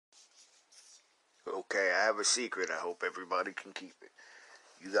Okay, I have a secret. I hope everybody can keep it.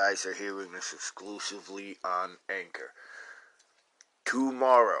 You guys are hearing this exclusively on Anchor.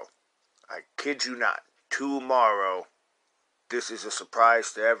 Tomorrow, I kid you not, tomorrow, this is a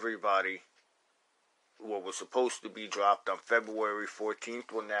surprise to everybody. What was supposed to be dropped on February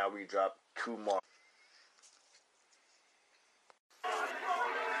 14th will now be dropped tomorrow. You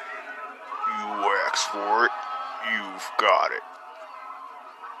asked for it, you've got it.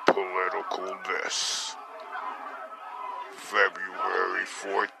 Political This. February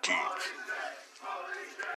 14th.